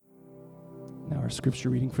scripture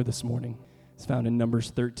reading for this morning is found in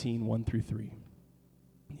Numbers 13, 1 through 3.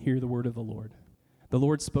 Hear the word of the Lord. The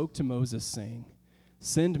Lord spoke to Moses, saying,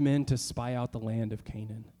 "Send men to spy out the land of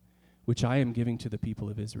Canaan, which I am giving to the people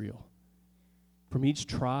of Israel. From each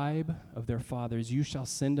tribe of their fathers you shall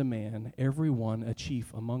send a man, every one a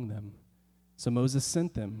chief among them." So Moses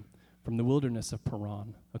sent them from the wilderness of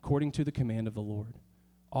Paran, according to the command of the Lord,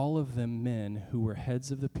 all of them men who were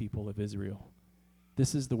heads of the people of Israel.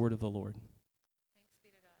 This is the word of the Lord. Thanks be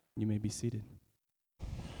to God. You may be seated.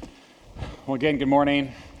 Well, again, good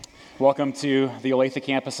morning. Welcome to the Olathe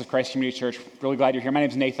campus of Christ Community Church. Really glad you're here. My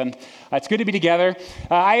name's Nathan. It's good to be together.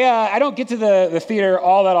 I don't get to the theater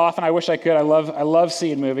all that often. I wish I could. I love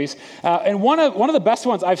seeing movies. And one of the best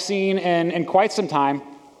ones I've seen in quite some time.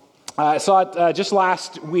 I saw it just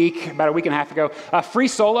last week, about a week and a half ago. Free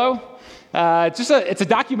Solo. It's a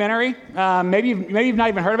documentary. Maybe you've not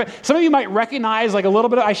even heard of it. Some of you might recognize like a little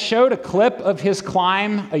bit. I showed a clip of his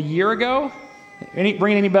climb a year ago.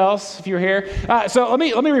 Ringing any bells if you were here? So let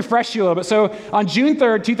me refresh you a little bit. So on June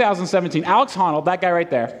 3rd, 2017, Alex Honnold, that guy right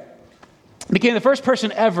there, became the first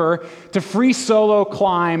person ever to free solo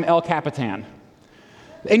climb El Capitan.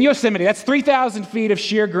 In Yosemite, that's 3,000 feet of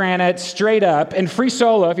sheer granite straight up. And free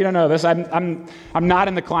solo, if you don't know this, I'm not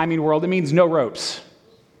in the climbing world. It means no ropes,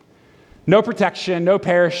 no protection, no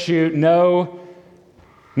parachute,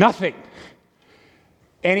 nothing.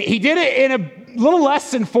 And he did it in a little less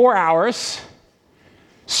than 4 hours.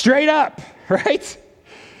 Straight up, right?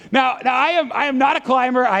 Now I am not a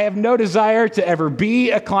climber. I have no desire to ever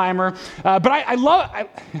be a climber. But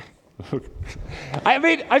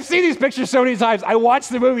I've seen these pictures so many times. I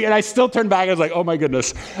watched the movie and I still turn back and I was like, oh my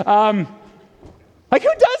goodness. Like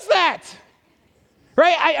who does that?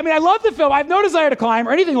 Right? I love the film. I have no desire to climb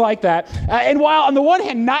or anything like that. And while on the one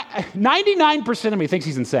hand, 99% of me thinks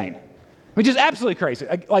he's insane, which is absolutely crazy.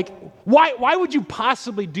 Like, why would you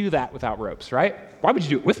possibly do that without ropes, right? Why would you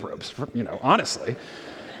do it with ropes, honestly?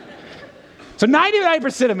 So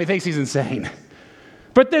 99% of me thinks he's insane.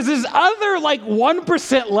 But there's this other,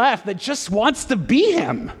 1% left that just wants to be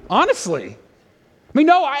him, honestly.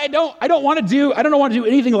 No, I don't want to do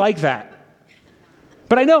anything like that.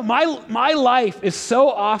 But I know my life is so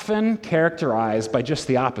often characterized by just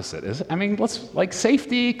the opposite.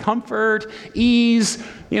 Safety, comfort, ease,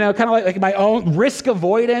 kind of like my own risk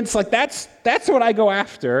avoidance. That's what I go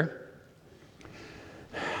after.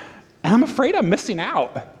 And I'm afraid I'm missing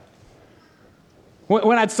out.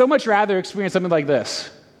 When I'd so much rather experience something like this.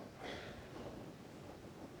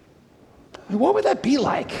 What would that be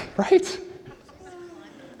like, right?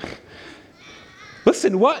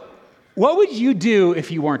 Listen, what would you do if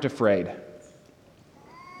you weren't afraid?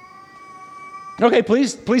 Okay,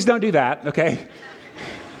 please don't do that, okay?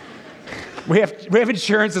 We have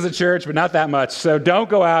insurance as a church, but not that much. So don't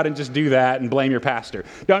go out and just do that and blame your pastor.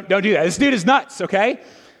 Don't do that. This dude is nuts, okay?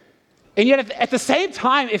 And yet at the same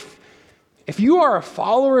time, if you are a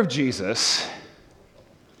follower of Jesus,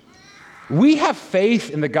 we have faith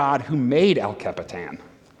in the God who made El Capitan.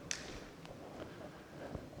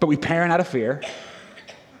 But we parent out of fear.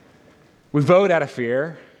 We vote out of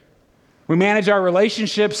fear. We manage our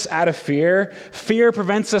relationships out of fear. Fear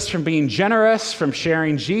prevents us from being generous, from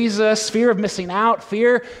sharing Jesus, fear of missing out,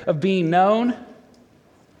 fear of being known.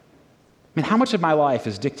 How much of my life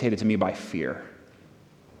is dictated to me by fear?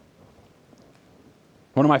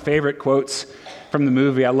 One of my favorite quotes from the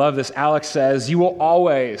movie, I love this. Alex says, "You will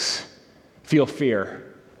always feel fear.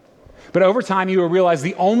 But over time, you will realize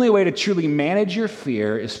the only way to truly manage your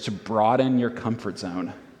fear is to broaden your comfort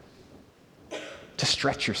zone, to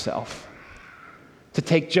stretch yourself, to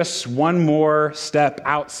take just one more step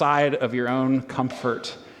outside of your own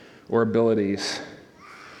comfort or abilities."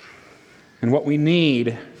 And what we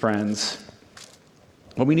need, friends,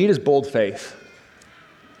 is bold faith.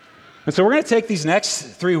 And so we're going to take these next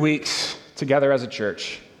 3 weeks together as a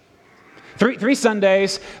church. Three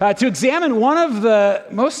Sundays to examine one of the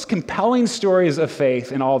most compelling stories of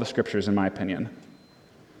faith in all the scriptures, in my opinion.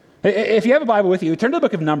 If you have a Bible with you, turn to the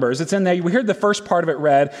book of Numbers. It's in there. We heard the first part of it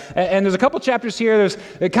read. And there's a couple chapters here.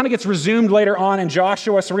 It kind of gets resumed later on in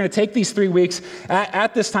Joshua. So we're going to take these 3 weeks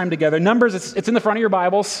at this time together. Numbers, it's in the front of your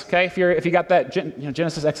Bibles. Okay, if you got that,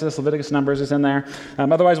 Genesis, Exodus, Leviticus, Numbers is in there.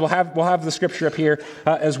 Otherwise, we'll have the scripture up here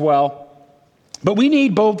as well. But we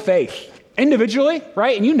need bold faith. Individually,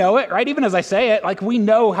 right? And you know it, right? Even as I say it, we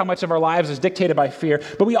know how much of our lives is dictated by fear.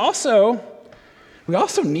 But we also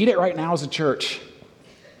need it right now as a church.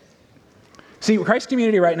 See, Christ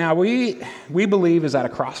Community right now, we believe is at a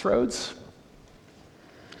crossroads.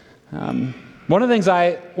 One of the things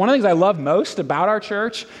I love most about our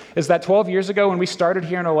church is that 12 years ago when we started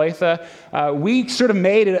here in Olathe, we sort of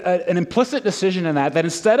made an implicit decision in that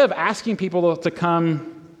instead of asking people to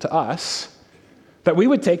come to us, that we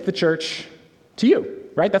would take the church to you,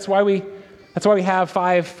 right? That's why we have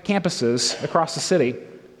 5 campuses across the city.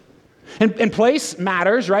 And place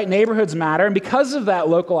matters, right? Neighborhoods matter. And because of that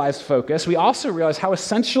localized focus, we also realize how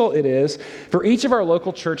essential it is for each of our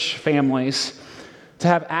local church families to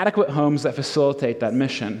have adequate homes that facilitate that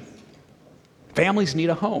mission. Families need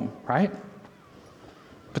a home, right?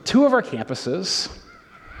 But 2 of our campuses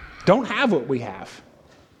don't have what we have.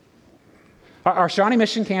 Our Shawnee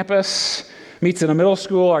Mission campus meets in a middle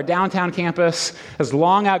school. Our downtown campus has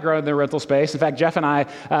long outgrown their rental space. In fact, Jeff and I,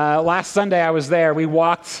 last Sunday I was there, we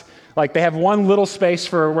walked, they have one little space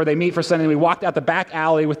for where they meet for Sunday. We walked out the back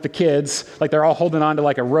alley with the kids, they're all holding on to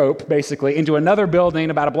a rope, basically, into another building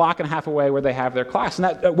about a block and a half away where they have their class. And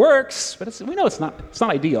that works, but we know it's not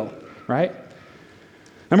ideal, right?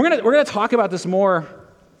 And we're gonna talk about this more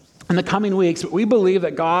in the coming weeks, but we believe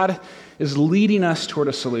that God is leading us toward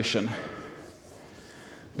a solution.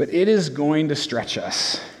 But it is going to stretch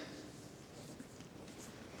us.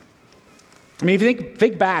 I mean, if you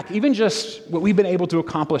think back, even just what we've been able to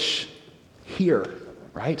accomplish here,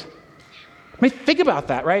 right? I mean, think about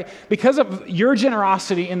that, right? Because of your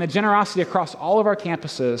generosity and the generosity across all of our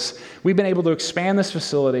campuses, we've been able to expand this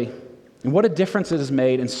facility, and what a difference it has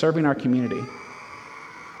made in serving our community.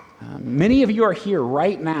 Many of you are here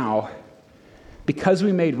right now because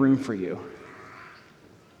we made room for you,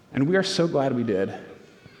 and we are so glad we did.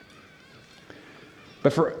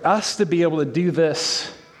 But for us to be able to do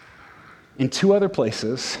this in 2 other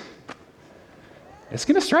places, it's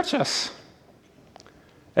going to stretch us.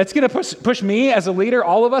 It's going to push me as a leader,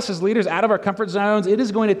 all of us as leaders, out of our comfort zones. It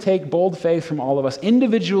is going to take bold faith from all of us,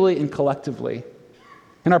 individually and collectively.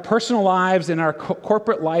 In our personal lives, in our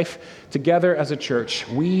corporate life together as a church,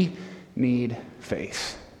 we need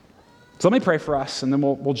faith. So let me pray for us, and then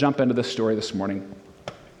we'll jump into this story this morning.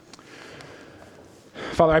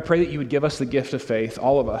 Father, I pray that you would give us the gift of faith,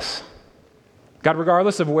 all of us. God,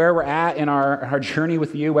 regardless of where we're at in our journey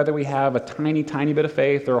with you, whether we have a tiny, tiny bit of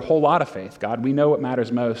faith or a whole lot of faith, God, we know what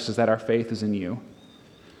matters most is that our faith is in you.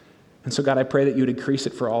 And so, God, I pray that you would increase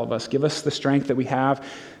it for all of us. Give us the strength that we have,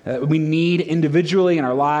 we need individually in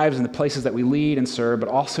our lives and the places that we lead and serve, but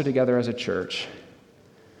also together as a church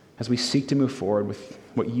as we seek to move forward with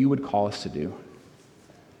what you would call us to do.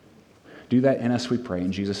 Do that in us, we pray,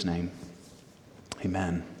 in Jesus' name.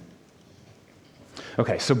 Amen.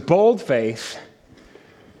 Okay, so bold faith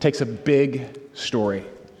takes a big story.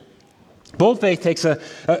 Bold faith takes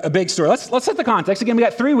a big story. Let's set the context. Again, we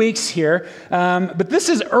got 3 weeks here, but this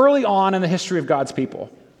is early on in the history of God's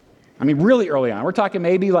people. I mean, really early on. We're talking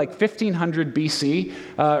maybe 1500 BC,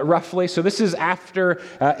 roughly. So this is after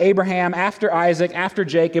Abraham, after Isaac, after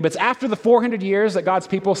Jacob. It's after the 400 years that God's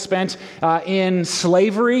people spent in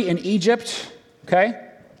slavery in Egypt. Okay.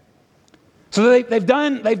 So they've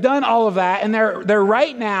done all of that, and they're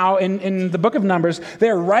right now in the book of Numbers.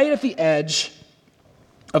 They're right at the edge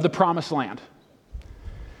of the promised land,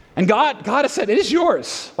 and God has said, "It is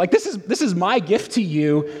yours. This is my gift to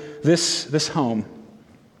you. This home."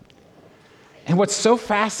 And what's so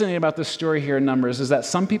fascinating about this story here in Numbers is that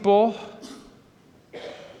some people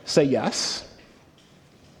say yes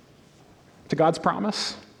to God's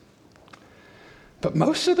promise, but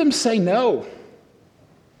most of them say no.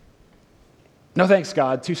 No thanks,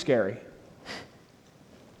 God, too scary.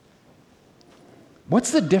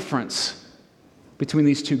 What's the difference between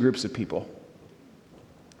these 2 groups of people?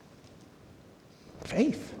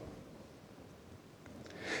 Faith.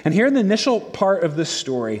 And here in the initial part of this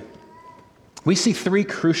story, we see 3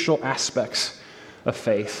 crucial aspects of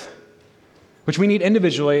faith, which we need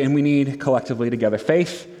individually and we need collectively together.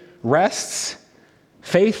 Faith rests,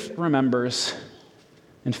 faith remembers,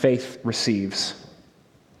 and faith receives.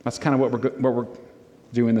 That's kind of what we're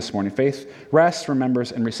doing this morning. Faith rests,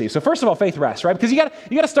 remembers, and receives. So first of all, faith rests, right? Because you got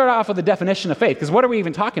to start off with the definition of faith. Because what are we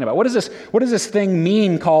even talking about? What does this thing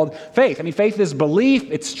mean called faith? I mean, faith is belief,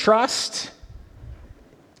 it's trust.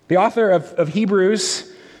 The author of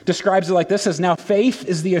Hebrews describes it like this: as now faith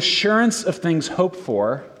is the assurance of things hoped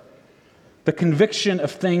for, the conviction of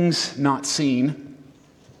things not seen.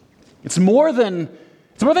 It's more than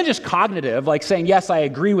just cognitive, like saying, yes, I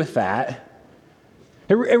agree with that.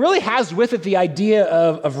 It really has with it the idea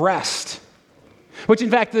of rest, which in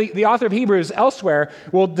fact the author of Hebrews elsewhere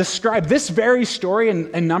will describe this very story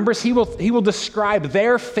in Numbers. He will describe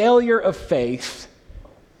their failure of faith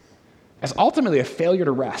as ultimately a failure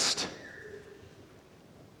to rest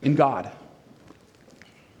in God.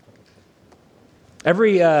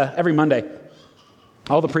 Every Monday,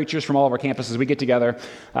 all the preachers from all of our campuses, we get together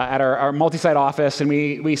at our multi-site office, and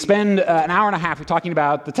we spend an hour and a half talking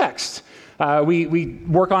about the text. We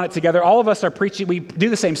work on it together. All of us are preaching. We do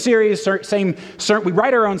the same series, we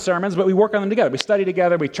write our own sermons, but we work on them together. We study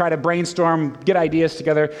together. We try to brainstorm, get ideas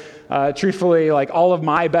together. Truthfully, like all of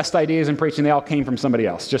my best ideas in preaching, they all came from somebody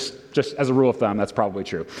else. Just as a rule of thumb, that's probably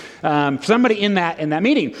true. Somebody in that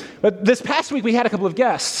meeting. But this past week, we had a couple of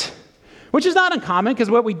guests, which is not uncommon because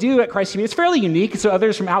what we do at Christ Community is fairly unique. So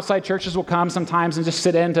others from outside churches will come sometimes and just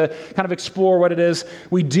sit in to kind of explore what it is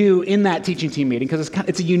we do in that teaching team meeting because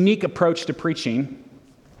it's a unique approach to preaching.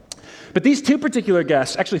 But these two particular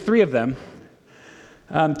guests, actually three of them,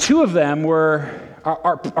 two of them were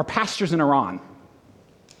our pastors in Iran.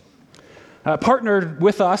 Partnered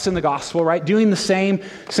with us in the gospel, right? Doing the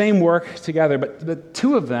same work together. But the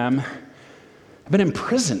two of them have been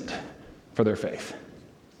imprisoned for their faith.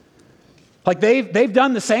 Like they've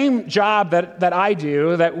done the same job that I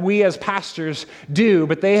do, that we as pastors do,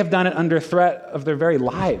 but they have done it under threat of their very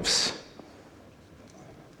lives.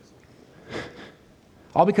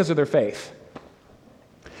 All because of their faith.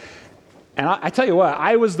 And I tell you what,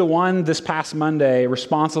 I was the one this past Monday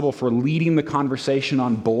responsible for leading the conversation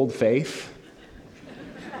on bold faith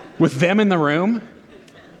with them in the room.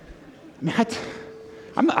 I mean,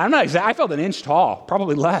 I'm not exact. I felt an inch tall,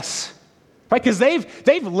 probably less. Right, because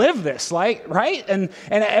they've lived this, like, right? And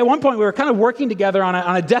at one point we were kind of working together on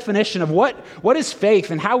a definition of what is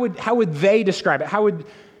faith and how would they describe it? How would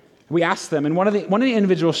we ask them? And one of the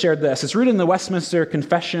individuals shared this. It's rooted in the Westminster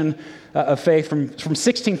Confession of Faith from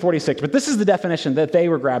 1646. But this is the definition that they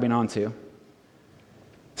were grabbing onto. It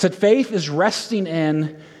said, faith is resting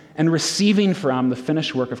in and receiving from the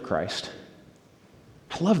finished work of Christ.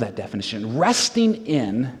 I love that definition. Resting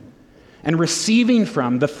in and receiving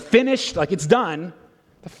from the finished, like it's done,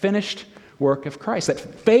 the finished work of Christ. That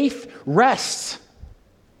faith rests.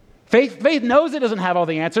 Faith knows it doesn't have all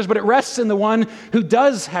the answers, but it rests in the one who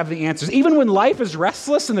does have the answers. Even when life is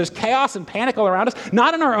restless and there's chaos and panic all around us,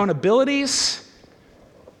 not in our own abilities,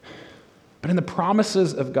 but in the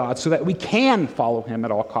promises of God, so that we can follow him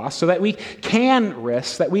at all costs, so that we can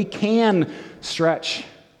risk, that we can stretch.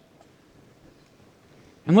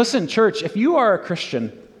 And listen, church, if you are a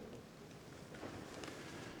Christian,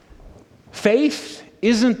 faith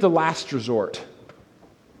isn't the last resort.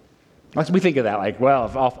 We think of that like, well,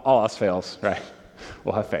 if all else fails, right,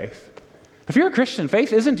 we'll have faith. If you're a Christian,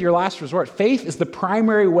 faith isn't your last resort. Faith is the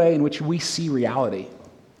primary way in which we see reality.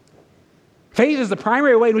 Faith is the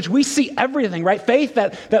primary way in which we see everything, right? Faith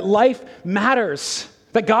that life matters,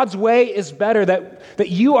 that God's way is better, that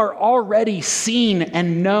you are already seen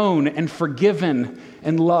and known and forgiven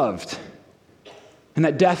and loved, and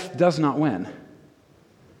that death does not win.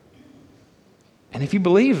 And if you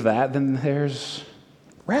believe that, then there's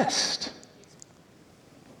rest.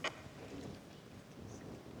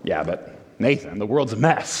 Yeah, but Nathan, the world's a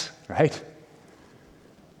mess, right?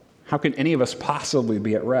 How can any of us possibly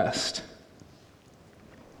be at rest?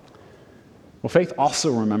 Well, faith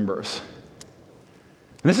also remembers.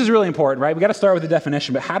 And this is really important, right? We've got to start with the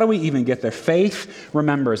definition, but how do we even get there? Faith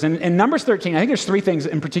remembers. And in Numbers 13, I think there's three things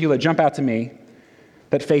in particular that jump out to me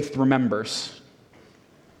that faith remembers.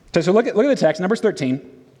 So look at the text, Numbers 13.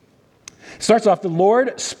 It starts off, the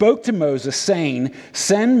Lord spoke to Moses, saying,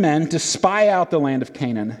 send men to spy out the land of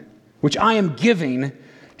Canaan, which I am giving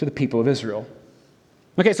to the people of Israel.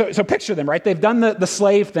 Okay, so picture them, right? They've done the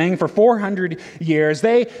slave thing for 400 years.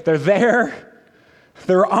 They're there.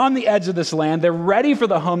 They're on the edge of this land. They're ready for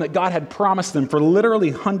the home that God had promised them for literally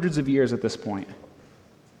hundreds of years at this point.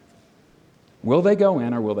 Will they go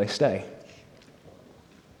in or will they stay?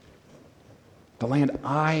 The land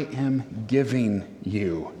I am giving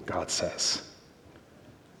you, God says.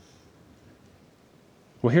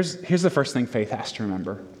 Well, here's the first thing faith has to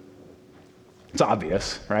remember. It's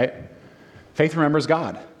obvious, right? Faith remembers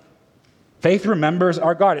God. Faith remembers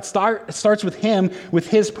our God. It starts with him, with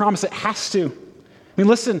his promise. It has to. I mean,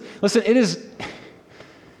 listen,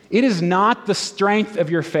 it is not the strength of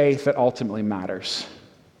your faith that ultimately matters,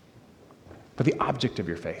 but the object of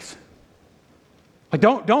your faith. Like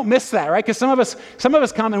don't miss that, right? Because some of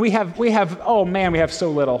us come and we have oh man, we have so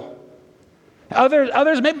little.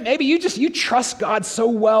 Others maybe you trust God so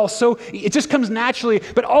well, so it just comes naturally.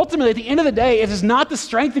 But ultimately, at the end of the day, it is not the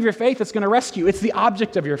strength of your faith that's going to rescue. It's the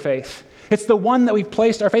object of your faith. It's the one that we've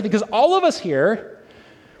placed our faith in. Because all of us here,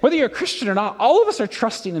 whether you're a Christian or not, all of us are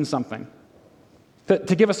trusting in something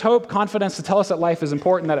to give us hope, confidence, to tell us that life is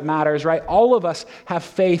important, that it matters, right? All of us have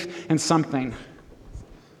faith in something.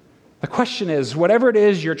 The question is, whatever it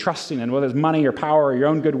is you're trusting in, whether it's money or power or your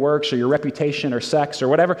own good works or your reputation or sex or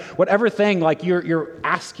whatever thing like you're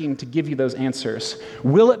asking to give you those answers,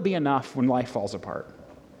 will it be enough when life falls apart?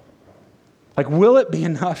 Like, will it be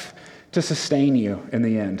enough to sustain you in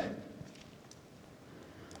the end?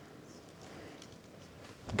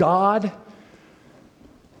 God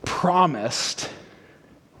promised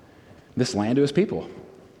this land to his people.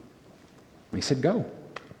 He said, go.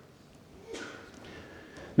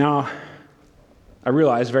 Now, I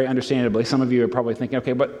realize very understandably, some of you are probably thinking,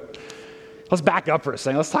 okay, but let's back up for a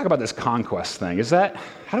second. Let's talk about this conquest thing.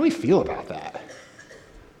 How do we feel about that?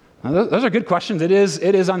 Now, those are good questions. It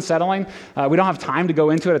is unsettling. We don't have time to go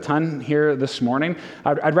into it a ton here this morning.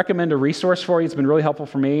 I'd recommend a resource for you. It's been really helpful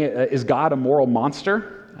for me. Is God a Moral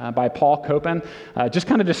Monster? By Paul Copan. Just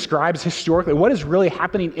kind of describes historically what is really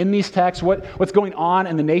happening in these texts, what's going on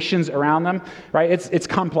in the nations around them, right? It's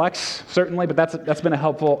complex, certainly, but that's been a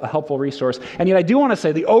helpful resource. And yet I do want to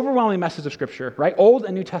say the overwhelming message of Scripture, right, Old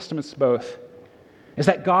and New Testaments both, is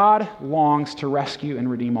that God longs to rescue and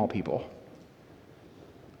redeem all people.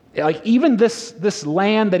 Like, even this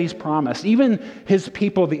land that he's promised, even his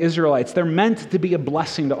people, the Israelites, they're meant to be a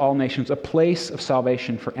blessing to all nations, a place of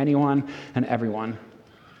salvation for anyone and everyone.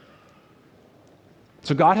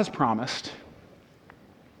 So God has promised.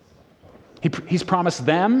 He's promised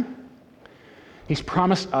them. He's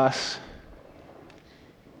promised us.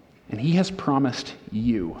 And he has promised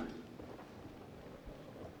you.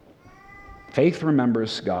 Faith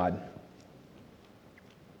remembers God.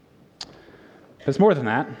 But it's more than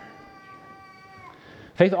that.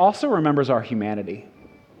 Faith also remembers our humanity.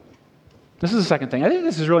 This is the second thing. I think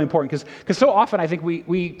this is really important because so often I think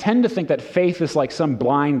we tend to think that faith is like some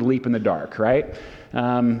blind leap in the dark, right?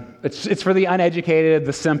 It's for the uneducated,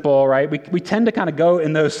 the simple, right? We tend to kind of go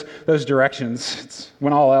in those directions. It's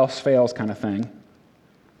when all else fails kind of thing.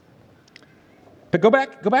 But go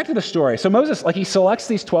back to the story. So Moses, he selects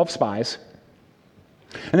these 12 spies.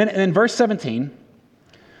 And then in verse 17,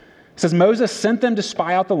 it says, Moses sent them to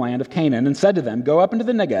spy out the land of Canaan and said to them, go up into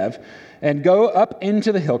the Negev and go up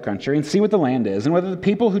into the hill country and see what the land is, and whether the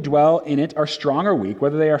people who dwell in it are strong or weak,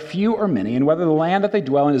 whether they are few or many, and whether the land that they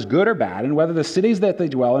dwell in is good or bad, and whether the cities that they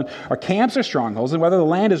dwell in are camps or strongholds, and whether the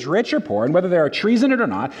land is rich or poor, and whether there are trees in it or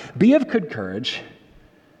not. Be of good courage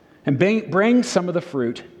and bring some of the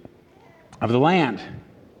fruit of the land.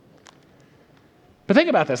 But think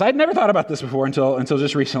about this. I'd never thought about this before until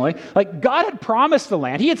just recently. Like, God had promised the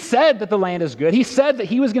land. He had said that the land is good. He said that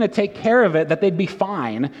he was going to take care of it, that they'd be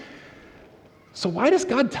fine. So why does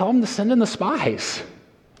God tell them to send in the spies?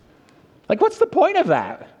 Like, what's the point of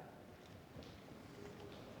that?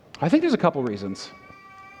 I think there's a couple reasons.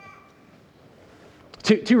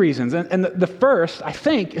 Two reasons. And the first, I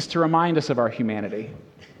think, is to remind us of our humanity,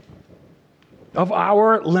 of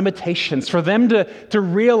our limitations, for them to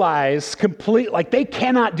realize they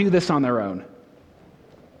cannot do this on their own.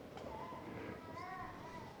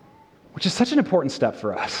 Which is such an important step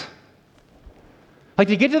for us. Like,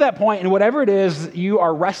 to get to that point, and whatever it is you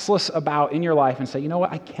are restless about in your life, and say, you know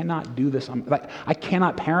what, I cannot do this. I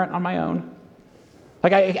cannot parent on my own.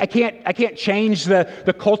 Like, I can't change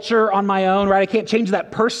the culture on my own, right? I can't change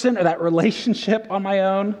that person or that relationship on my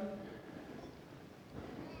own.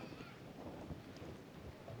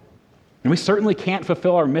 And we certainly can't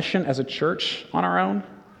fulfill our mission as a church on our own.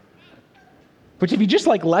 But if you just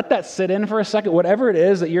let that sit in for a second, whatever it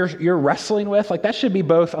is that you're wrestling with, that should be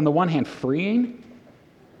both, on the one hand, freeing,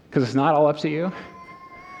 because it's not all up to you,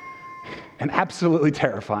 and absolutely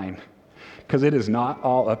terrifying, because it is not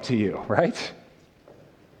all up to you, right?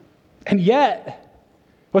 And yet,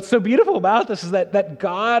 what's so beautiful about this is that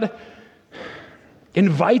God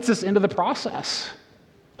invites us into the process.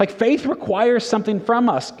 Faith requires something from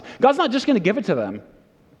us. God's not just going to give it to them.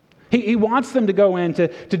 He wants them to go in to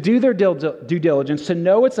do their due diligence, to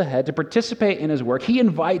know what's ahead, to participate in his work. He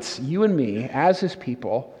invites you and me, as his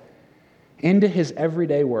people, into his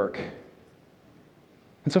everyday work.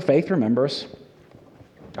 And so faith remembers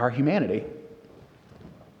our humanity.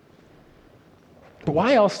 But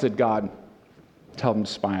why else did God tell them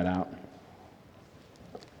to spy it out?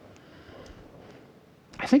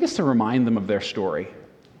 I think it's to remind them of their story.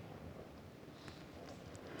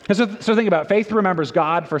 And so think about it. Faith remembers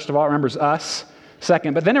God, first of all. It remembers us,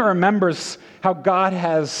 second. But then it remembers how God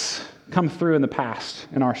has come through in the past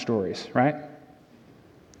in our stories, right?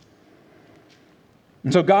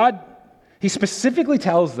 And so God, he specifically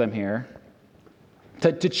tells them here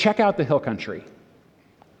to check out the hill country.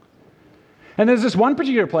 And there's this one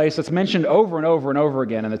particular place that's mentioned over and over and over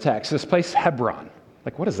again in the text, this place Hebron.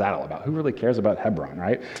 What is that all about? Who really cares about Hebron,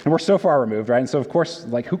 right? And we're so far removed, right? And so, of course,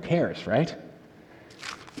 who cares, right?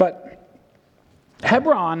 But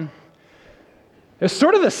Hebron is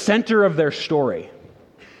sort of the center of their story.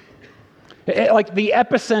 Like the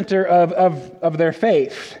epicenter of their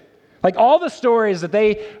faith. Like all the stories that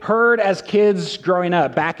they heard as kids growing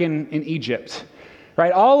up back in Egypt.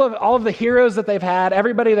 Right? All of the heroes that they've had,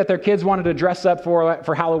 everybody that their kids wanted to dress up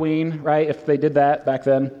for Halloween, right? If they did that back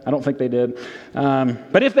then. I don't think they did.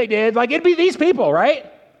 But if they did, like it'd be these people,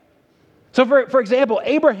 right? So for example,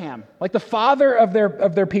 Abraham, like the father of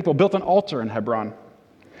their people, built an altar in Hebron.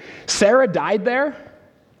 Sarah died there,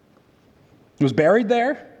 was buried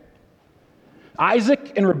there.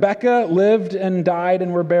 Isaac and Rebekah lived and died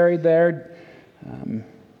and were buried there.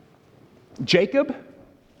 Jacob.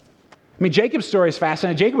 I mean, Jacob's story is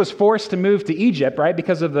fascinating. Jacob was forced to move to Egypt, right,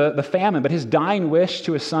 because of the famine, but his dying wish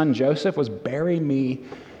to his son Joseph was, bury me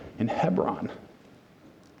in Hebron.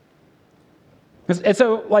 And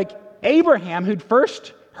so, like, Abraham, who'd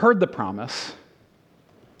first heard the promise,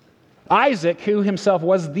 Isaac, who himself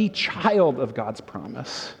was the child of God's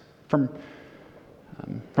promise from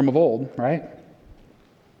of old, right?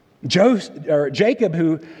 Jacob,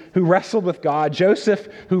 who wrestled with God, Joseph,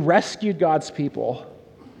 who rescued God's people.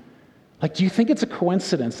 Like, do you think it's a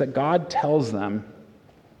coincidence that God tells them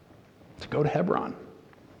to go to Hebron?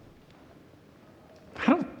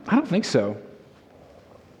 I don't think so.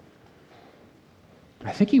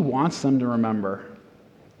 I think he wants them to remember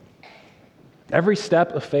every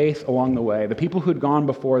step of faith along the way, the people who had gone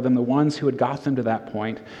before them, the ones who had got them to that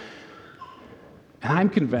point. And I'm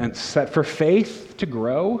convinced that for faith to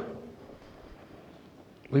grow,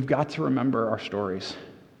 we've got to remember our stories,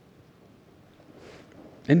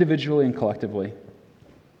 individually and collectively.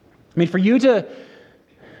 I mean, for you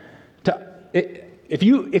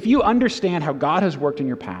if you understand how God has worked in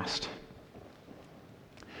your past,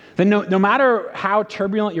 then no matter how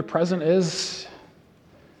turbulent your present is,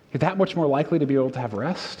 you're that much more likely to be able to have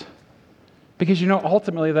rest, because you know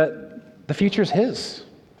ultimately that the future is His.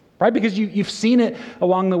 Right? Because you've seen it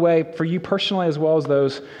along the way for you personally as well as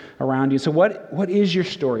those around you. So what is your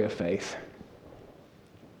story of faith?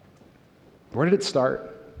 Where did it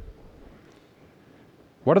start?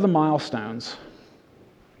 What are the milestones?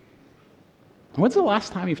 When's the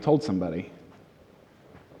last time you've told somebody?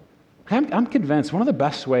 I'm convinced one of the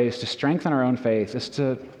best ways to strengthen our own faith is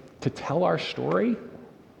to tell our story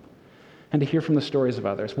and to hear from the stories of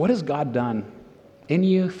others. What has God done in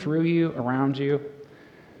you, through you, around you?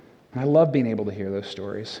 And I love being able to hear those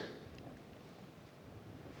stories.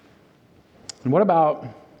 And what about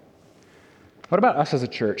us as a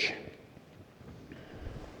church?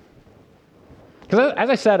 Because as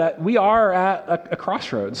I said, we are at a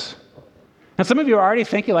crossroads. And some of you are already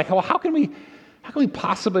thinking, like, well, how can we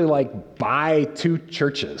possibly like buy 2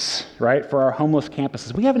 churches, right, for our homeless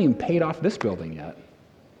campuses? We haven't even paid off this building yet.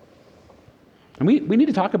 And we need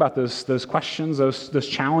to talk about those questions, those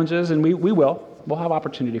challenges, and we will. We'll have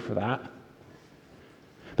opportunity for that.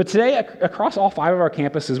 But today, across all 5 of our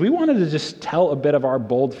campuses, we wanted to just tell a bit of our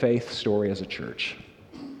bold faith story as a church.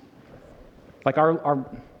 Like our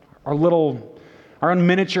own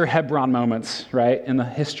miniature Hebron moments, right, in the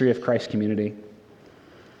history of Christ Community.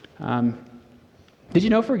 Did you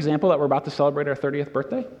know, for example, that we're about to celebrate our 30th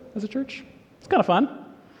birthday as a church? It's kind of fun.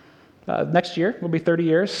 Next year will be 30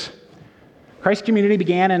 years. Christ Community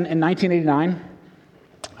began in 1989.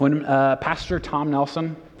 When Pastor Tom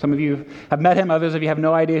Nelson, some of you have met him, others of you have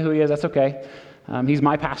no idea who he is, that's okay. He's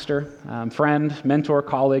my pastor, friend, mentor,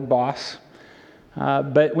 colleague, boss.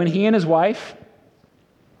 But when he and his wife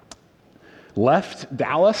left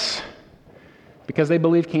Dallas because they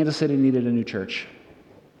believed Kansas City needed a new church.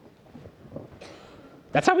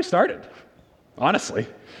 That's how we started, honestly.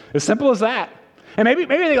 As simple as that. And maybe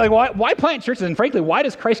they think, like, why plant churches? And frankly, why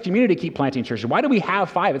does Christ Community keep planting churches? Why do we have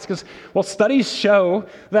 5? It's because, well, studies show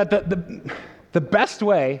that the best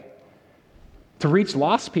way to reach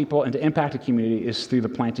lost people and to impact a community is through the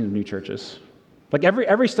planting of new churches. Like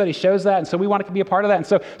every study shows that, and so we want to be a part of that. And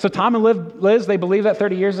so Tom and Liz, they believed that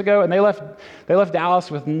 30 years ago, and they left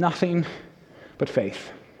Dallas with nothing but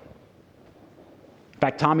faith. In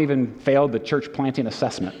fact, Tom even failed the church planting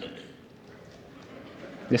assessment.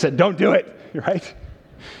 They said, "Don't do it." Right?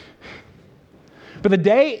 But the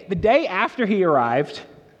day after he arrived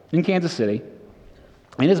in Kansas City,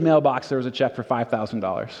 in his mailbox there was a check for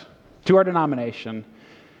 $5,000 to our denomination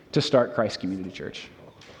to start Christ Community Church.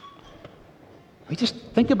 We just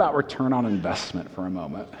think about return on investment for a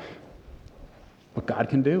moment. What God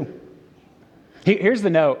can do. Here's the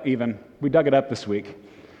note even. We dug it up this week.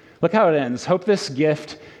 Look how it ends. Hope this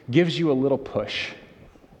gift gives you a little push.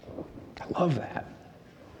 I love that.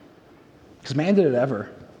 Because man, did it ever.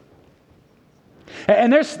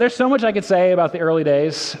 And there's so much I could say about the early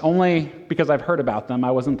days, only because I've heard about them.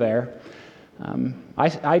 I wasn't there.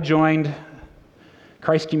 I joined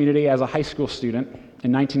Christ Community as a high school student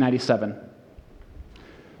in 1997.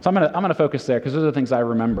 So I'm gonna focus there because those are the things I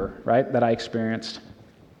remember, right, that I experienced.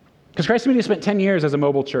 Because Christ Community spent 10 years as a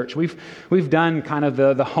mobile church. We've done kind of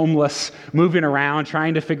the homeless, moving around,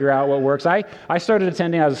 trying to figure out what works. I started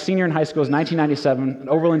attending, I was a senior in high school, it was 1997,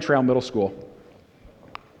 Overland Trail Middle School,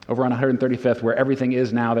 over on 135th, where everything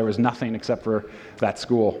is now. There was nothing except for that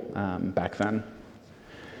school back then.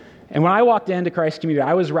 And when I walked into Christ Community,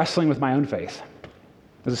 I was wrestling with my own faith.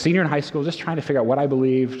 As a senior in high school, just trying to figure out what I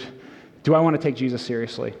believed. Do I want to take Jesus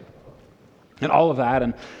seriously? And all of that.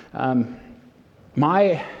 And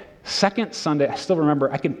my second Sunday, I still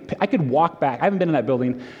remember, I could walk back. I haven't been in that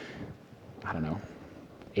building, I don't know,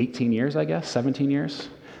 18 years, I guess, 17 years.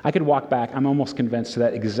 I could walk back, I'm almost convinced, to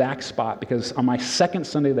that exact spot because on my second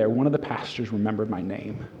Sunday there, one of the pastors remembered my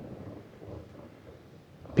name.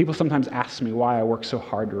 People sometimes ask me why I work so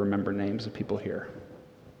hard to remember names of people here.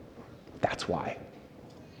 That's why.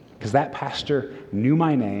 Because that pastor knew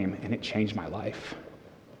my name and it changed my life.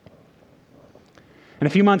 And a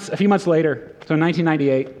few months later, so in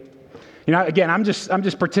 1998, again, I'm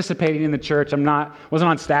just participating in the church. Wasn't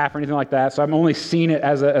on staff or anything like that, so I'm only seeing it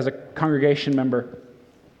as a congregation member.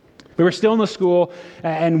 We were still in the school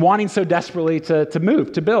and wanting so desperately to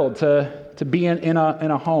move, to build, to be in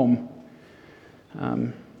a home.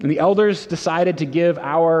 And the elders decided to give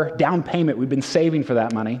our down payment. We've been saving for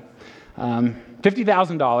that money,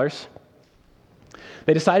 $50,000.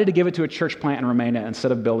 They decided to give it to a church plant in Romania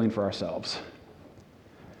instead of building for ourselves.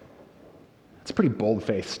 It's a pretty bold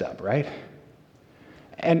faith step, right?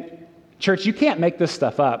 And church, you can't make this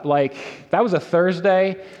stuff up. Like, that was a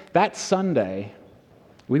Thursday. That Sunday,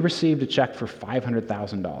 we received a check for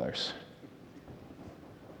 $500,000.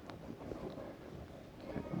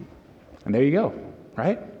 And there you go,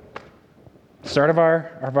 right? Start of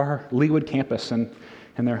our Leawood campus and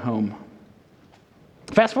their home.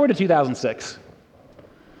 Fast forward to 2006.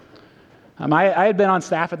 I had been on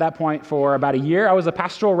staff at that point for about a year. I was a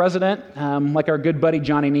pastoral resident, like our good buddy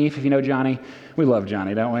Johnny Neef, if you know Johnny. We love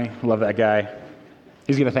Johnny, don't we? Love that guy.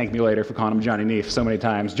 He's going to thank me later for calling him Johnny Neef so many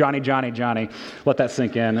times. Johnny. Let that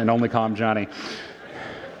sink in and only call him Johnny.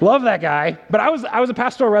 Love that guy. But I was a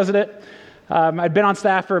pastoral resident. I'd been on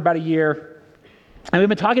staff for about a year. And we've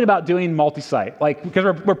been talking about doing multi-site,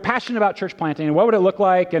 because we're passionate about church planting and what would it look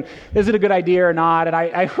like and is it a good idea or not? And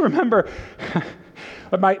I remember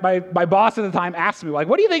my boss at the time asked me,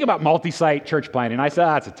 what do you think about multi-site church planting? And I said,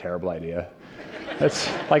 that's a terrible idea. It's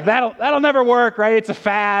like, that'll never work, right? It's a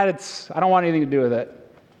fad. I don't want anything to do with it.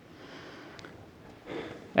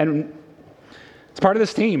 And it's part of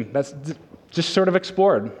this team that's just sort of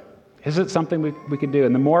explored. Is it something we could do?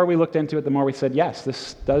 And the more we looked into it, the more we said, yes,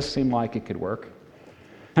 this does seem like it could work.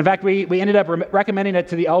 In fact, we ended up recommending it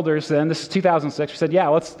to the elders then. This is 2006. We said, yeah,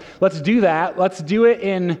 let's do that. Let's do it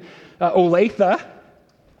in Olathe.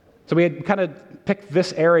 So we had kind of picked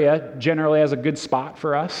this area generally as a good spot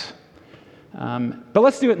for us. But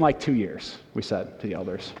let's do it in 2 years, we said to the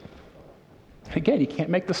elders. Again, you can't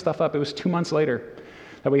make this stuff up. It was 2 months later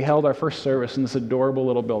that we held our first service in this adorable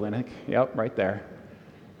little building. Yep, right there.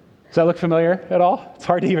 Does that look familiar at all? It's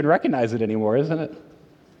hard to even recognize it anymore, isn't it?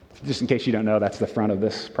 Just in case you don't know, that's the front of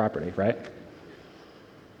this property, right?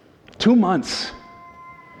 2 months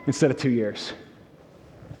instead of 2 years.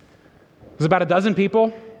 There's about a dozen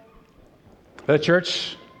people. The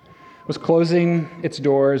church was closing its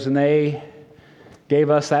doors, and they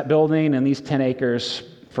gave us that building and these 10 acres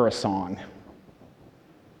for a song.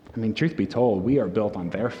 I mean, truth be told, we are built on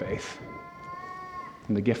their faith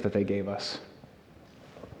and the gift that they gave us.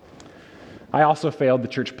 I also failed the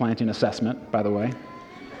church planting assessment, by the way,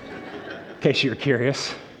 in case you're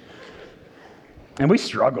curious. And we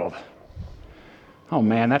struggled. Oh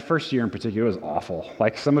man, that first year in particular was awful.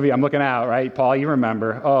 Some of you, I'm looking out, right? Paul, you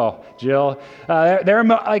remember. Oh, Jill. They're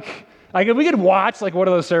if we could watch one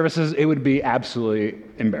of those services, it would be absolutely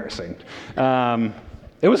embarrassing.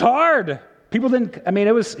 It was hard. People didn't,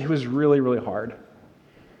 it was really, really hard.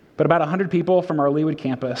 But about 100 people from our Leawood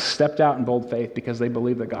campus stepped out in bold faith because they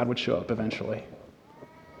believed that God would show up eventually.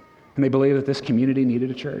 And they believed that this community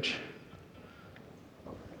needed a church.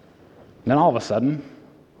 And then all of a sudden,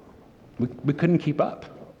 we couldn't keep up.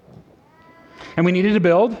 And we needed to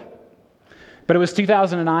build, but it was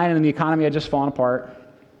 2009 and the economy had just fallen apart.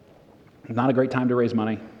 Not a great time to raise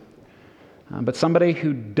money. But somebody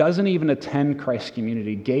who doesn't even attend Christ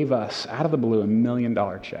Community gave us, out of the blue, $1 million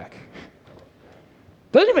check.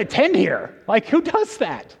 Doesn't even attend here. Who does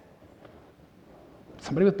that?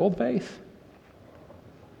 Somebody with bold faith.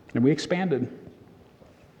 And we expanded.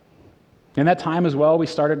 In that time as well, we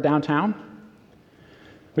started downtown,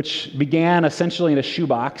 which began essentially in a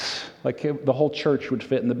shoebox, like the whole church would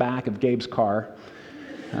fit in the back of Gabe's car.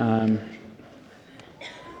 But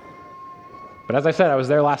as I said, I was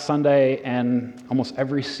there last Sunday, and almost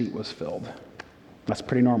every seat was filled. That's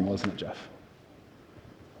pretty normal, isn't it, Jeff?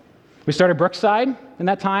 We started Brookside in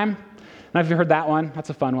that time. I don't know if you heard that one. That's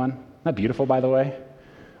a fun one. Isn't that beautiful, by the way?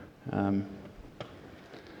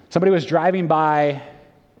 Somebody was driving by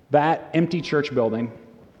that empty church building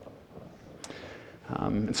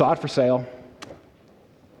and saw it for sale,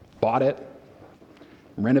 bought it,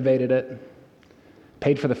 renovated it,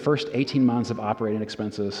 paid for the first 18 months of operating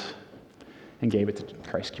expenses, and gave it to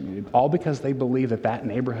Christ Community, all because they believed that that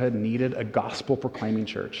neighborhood needed a gospel-proclaiming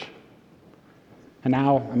church. And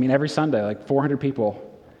now, every Sunday, like 400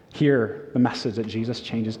 people hear the message that Jesus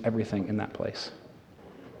changes everything in that place.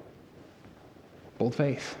 Bold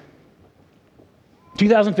faith.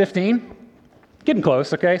 2015, getting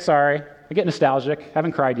close, okay? Sorry. I get nostalgic.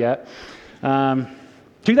 Haven't cried yet.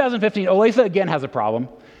 2015, Olathe again has a problem.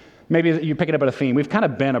 Maybe you're picking up at a theme. We've kind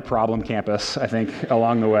of been a problem campus, I think,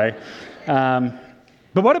 along the way.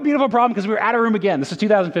 But what a beautiful problem, because we were out of room again. This is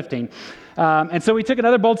 2015. And so we took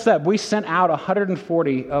another bold step. We sent out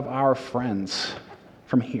 140 of our friends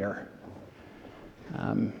from here.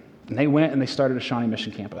 And they went and they started a Shawnee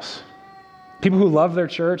Mission campus. People who love their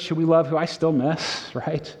church, who we love, who I still miss,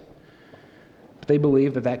 right? But they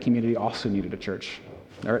believed that that community also needed a church.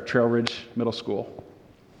 They're at Trail Ridge Middle School.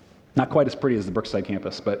 Not quite as pretty as the Brookside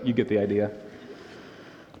campus, but you get the idea.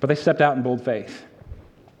 But they stepped out in bold faith.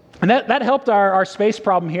 And that helped our space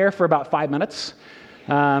problem here for about 5 minutes.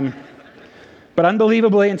 But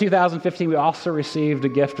unbelievably, in 2015, we also received a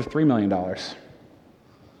gift of $3 million. I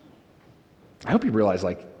hope you realize,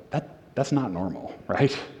 that's not normal,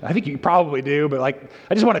 right? I think you probably do, but I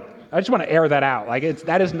just want to air that out.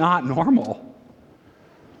 That is not normal.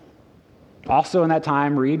 Also in that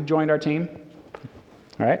time, Reed joined our team.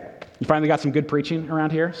 All right? You finally got some good preaching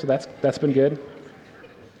around here, so that's been good.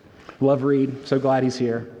 Love Reed. So glad he's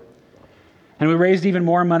here. And we raised even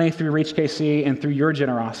more money through Reach KC and through your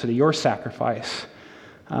generosity, your sacrifice,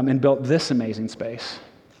 and built this amazing space.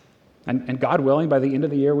 And God willing, by the end of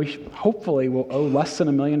the year, we hopefully will owe less than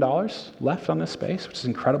 $1 million left on this space, which is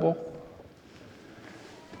incredible.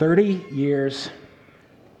 30 years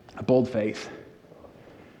of bold faith.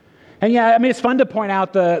 And yeah, it's fun to point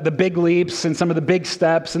out the big leaps and some of the big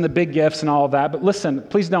steps and the big gifts and all of that, but listen,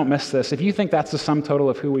 please don't miss this. If you think that's the sum total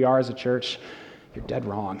of who we are as a church, you're dead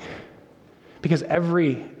wrong. Because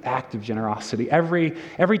every act of generosity, every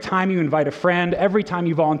time you invite a friend, every time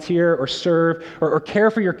you volunteer or serve or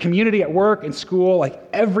care for your community at work and school,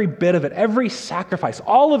 every bit of it, every sacrifice,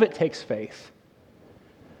 all of it takes faith.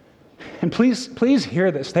 And please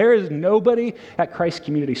hear this. There is nobody at Christ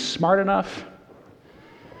Community smart enough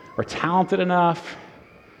or talented enough,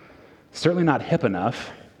 certainly not hip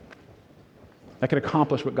enough, that could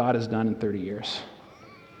accomplish what God has done in 30 years.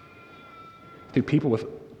 Through people with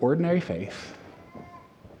ordinary faith,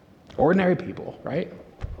 ordinary people, right?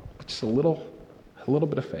 Just a little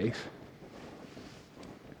bit of faith.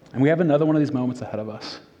 And we have another one of these moments ahead of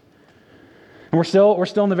us. And we're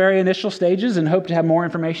still in the very initial stages and hope to have more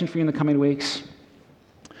information for you in the coming weeks.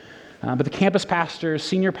 But the campus pastors,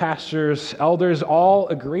 senior pastors, elders all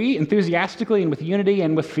agree enthusiastically and with unity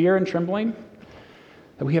and with fear and trembling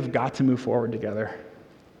that we have got to move forward together.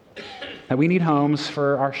 That we need homes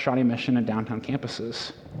for our Shawnee Mission and downtown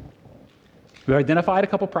campuses. We've identified a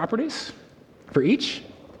couple properties for each.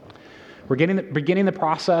 We're beginning the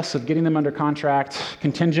process of getting them under contract,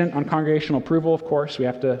 contingent on congregational approval, of course. We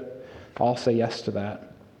have to all say yes to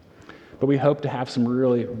that. But we hope to have some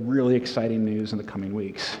really, really exciting news in the coming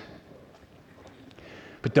weeks.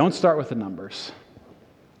 But don't start with the numbers.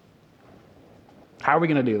 How are we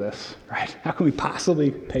going to do this, right? How can we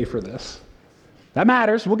possibly pay for this? That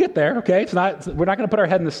matters. We'll get there, okay? We're not going to put our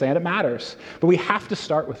head in the sand. It matters. But we have to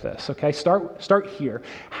start with this, okay? Start here.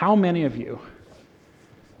 How many of you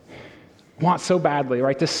want so badly,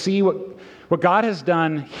 right, to see what God has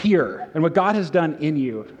done here and what God has done in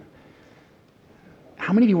you?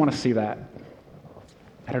 How many of you want to see that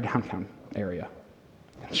at our downtown area?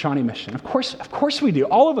 Shawnee Mission. Of course we do.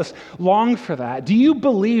 All of us long for that. Do you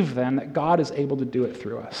believe then that God is able to do it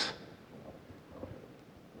through us?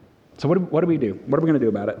 So what do we do? What are we going to do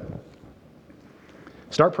about it?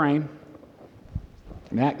 Start praying.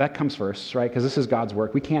 That comes first, right? Because this is God's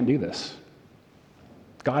work. We can't do this.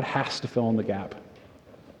 God has to fill in the gap.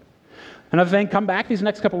 Another thing, come back these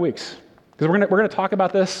next couple weeks. Because we're going to talk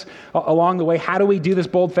about this along the way. How do we do this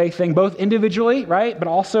bold faith thing, both individually, right? But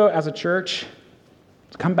also as a church.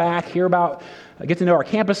 Come back, hear about, get to know our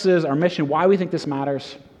campuses, our mission, why we think this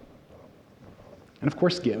matters. And of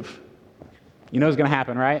course, give. You know it's going to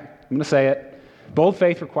happen, right? I'm going to say it. Bold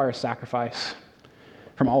faith requires sacrifice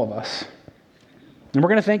from all of us. And we're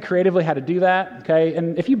going to think creatively how to do that, okay?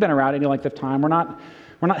 And if you've been around any length of time, we're not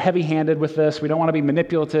heavy-handed with this. We don't want to be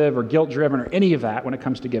manipulative or guilt-driven or any of that when it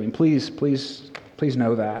comes to giving. Please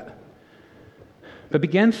know that. But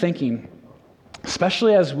begin thinking,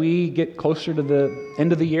 especially as we get closer to the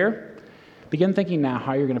end of the year, begin thinking now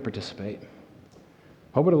how you're going to participate.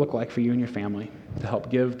 What would it look like for you and your family to help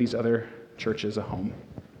give these other churches a home?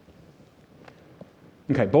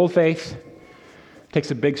 Okay, bold faith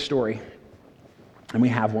takes a big story, and we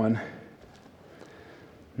have one.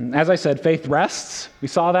 And as I said, faith rests. We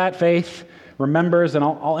saw that. Faith remembers, and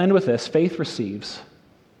I'll end with this. Faith receives.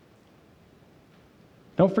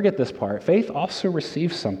 Don't forget this part. Faith also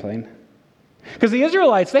receives something. Because the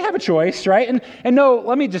Israelites, they have a choice, right? And no,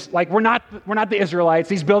 let me just, we're not the Israelites.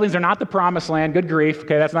 These buildings are not the promised land. Good grief.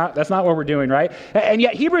 Okay, that's not what we're doing, right? And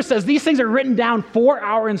yet Hebrews says these things are written down for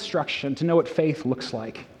our instruction to know what faith looks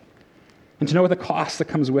like and to know what the cost that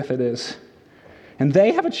comes with it is. And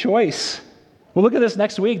they have a choice. We'll look at this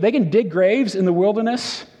next week. They can dig graves in the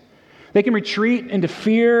wilderness. They can retreat into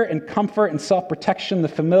fear and comfort and self-protection, the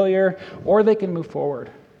familiar, or they can move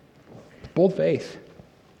forward. Bold faith.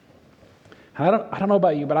 I don't know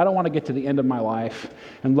about you, but I don't want to get to the end of my life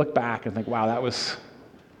and look back and think, wow, that was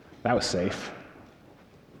safe.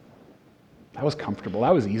 That was comfortable.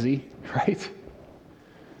 That was easy, right?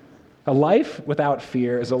 A life without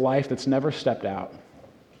fear is a life that's never stepped out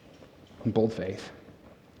in bold faith.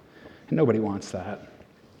 And nobody wants that.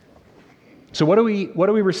 So what do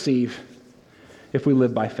we receive if we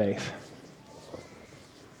live by faith?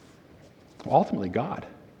 Well, ultimately, God.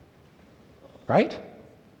 Right?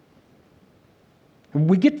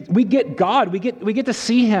 We get God. We get to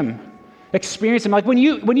see Him, experience Him. Like when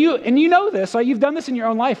you and you know this, like you've done this in your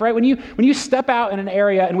own life, right? When you step out in an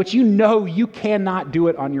area in which you know you cannot do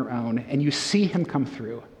it on your own, and you see Him come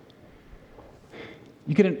through,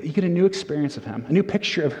 you get a new experience of Him, a new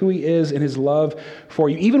picture of who He is and His love for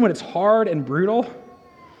you, even when it's hard and brutal.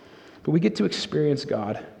 But we get to experience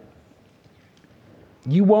God.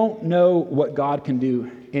 You won't know what God can do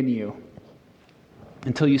in you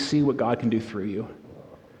until you see what God can do through you.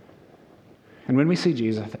 And when we see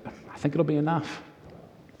Jesus, I think it'll be enough.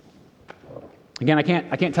 Again, I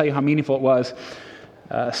can't tell you how meaningful it was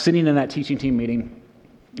sitting in that teaching team meeting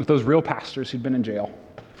with those real pastors who'd been in jail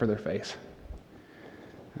for their faith.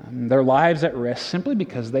 Their lives at risk simply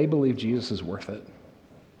because they believe Jesus is worth it.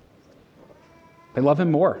 They love Him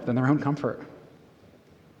more than their own comfort.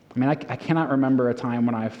 I mean, I cannot remember a time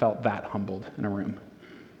when I felt that humbled in a room.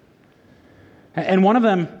 And one of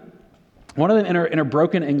them in her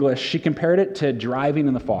broken English, she compared it to driving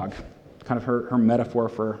in the fog, kind of her metaphor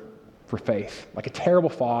for faith. Like a terrible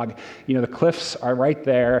fog, the cliffs are right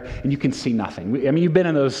there, and you can see nothing. I mean, you've been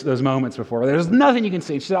in those moments before. There's nothing you can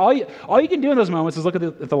see. She said, all you can do in those moments is look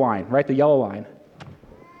at the line, right, the yellow line.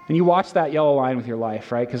 And you watch that yellow line with your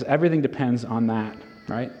life, right, because everything depends on that,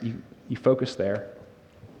 right? You focus there.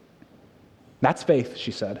 That's faith,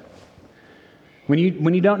 she said. When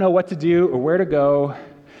you don't know what to do or where to go,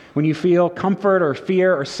 when you feel comfort or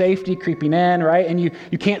fear or safety creeping in, right? And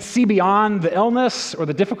you can't see beyond the illness or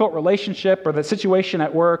the difficult relationship or the situation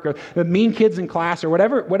at work or the mean kids in class or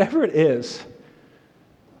whatever it is.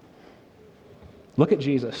 Look at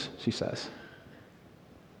Jesus, she says.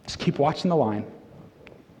 Just keep watching the line.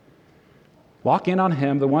 Lock in on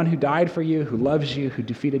Him, the one who died for you, who loves you, who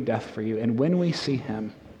defeated death for you. And when we see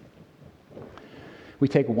Him, we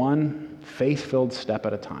take one faith-filled step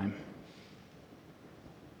at a time.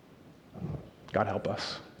 God help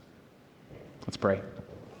us. Let's pray.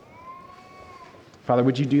 Father,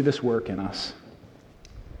 would you do this work in us?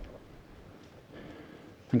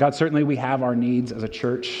 And God, certainly we have our needs as a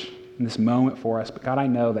church in this moment for us, but God, I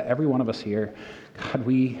know that every one of us here, God,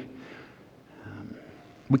 we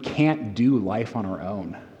can't do life on our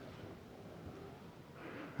own.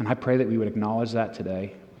 And I pray that we would acknowledge that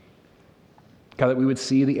today. God, that we would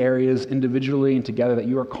see the areas individually and together that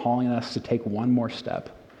you are calling us to take one more step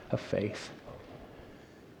of faith.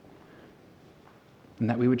 And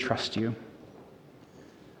that we would trust you.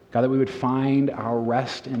 God, that we would find our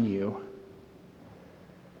rest in you.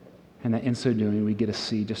 And that in so doing, we get to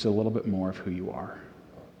see just a little bit more of who you are.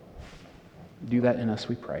 Do that in us,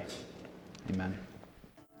 we pray. Amen.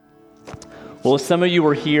 Well, if some of you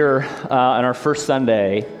were here on our first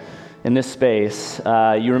Sunday in this space,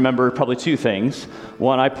 you remember probably two things.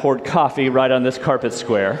 One, I poured coffee right on this carpet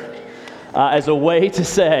square as a way to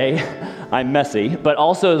say, I'm messy, but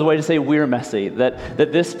also as a way to say we're messy, that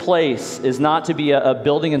this place is not to be a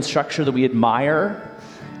building and structure that we admire.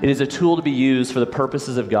 It is a tool to be used for the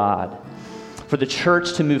purposes of God, for the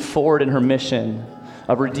church to move forward in her mission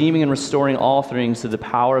of redeeming and restoring all things through the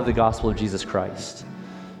power of the gospel of Jesus Christ.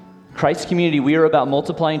 Christ Community, we are about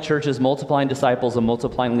multiplying churches, multiplying disciples, and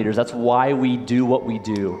multiplying leaders. That's why we do what we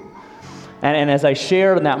do. And as I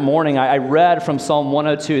shared in that morning, I read from Psalm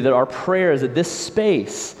 102 that our prayer is that this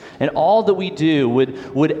space and all that we do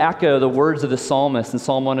would echo the words of the psalmist in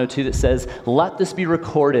Psalm 102 that says, "Let this be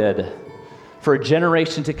recorded for a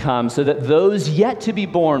generation to come so that those yet to be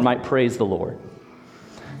born might praise the Lord."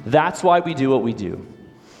 That's why we do what we do.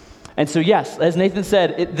 And so yes, as Nathan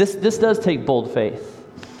said, this does take bold faith.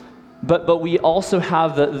 But we also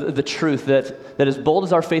have the truth that as bold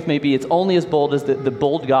as our faith may be, it's only as bold as the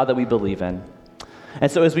bold God that we believe in. And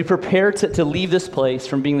so as we prepare to leave this place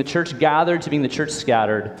from being the church gathered to being the church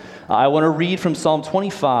scattered, I want to read from Psalm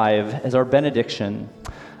 25 as our benediction,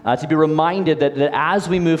 to be reminded that as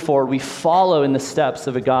we move forward, we follow in the steps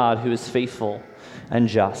of a God who is faithful and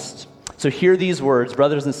just. So hear these words,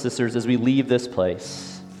 brothers and sisters, as we leave this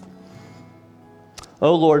place.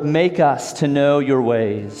 O Lord, make us to know your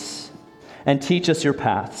ways and teach us your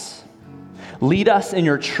paths. Lead us in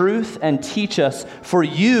your truth and teach us, for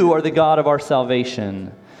you are the God of our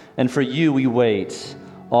salvation, and for you we wait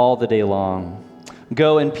all the day long.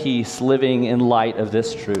 Go in peace, living in light of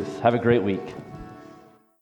this truth. Have a great week.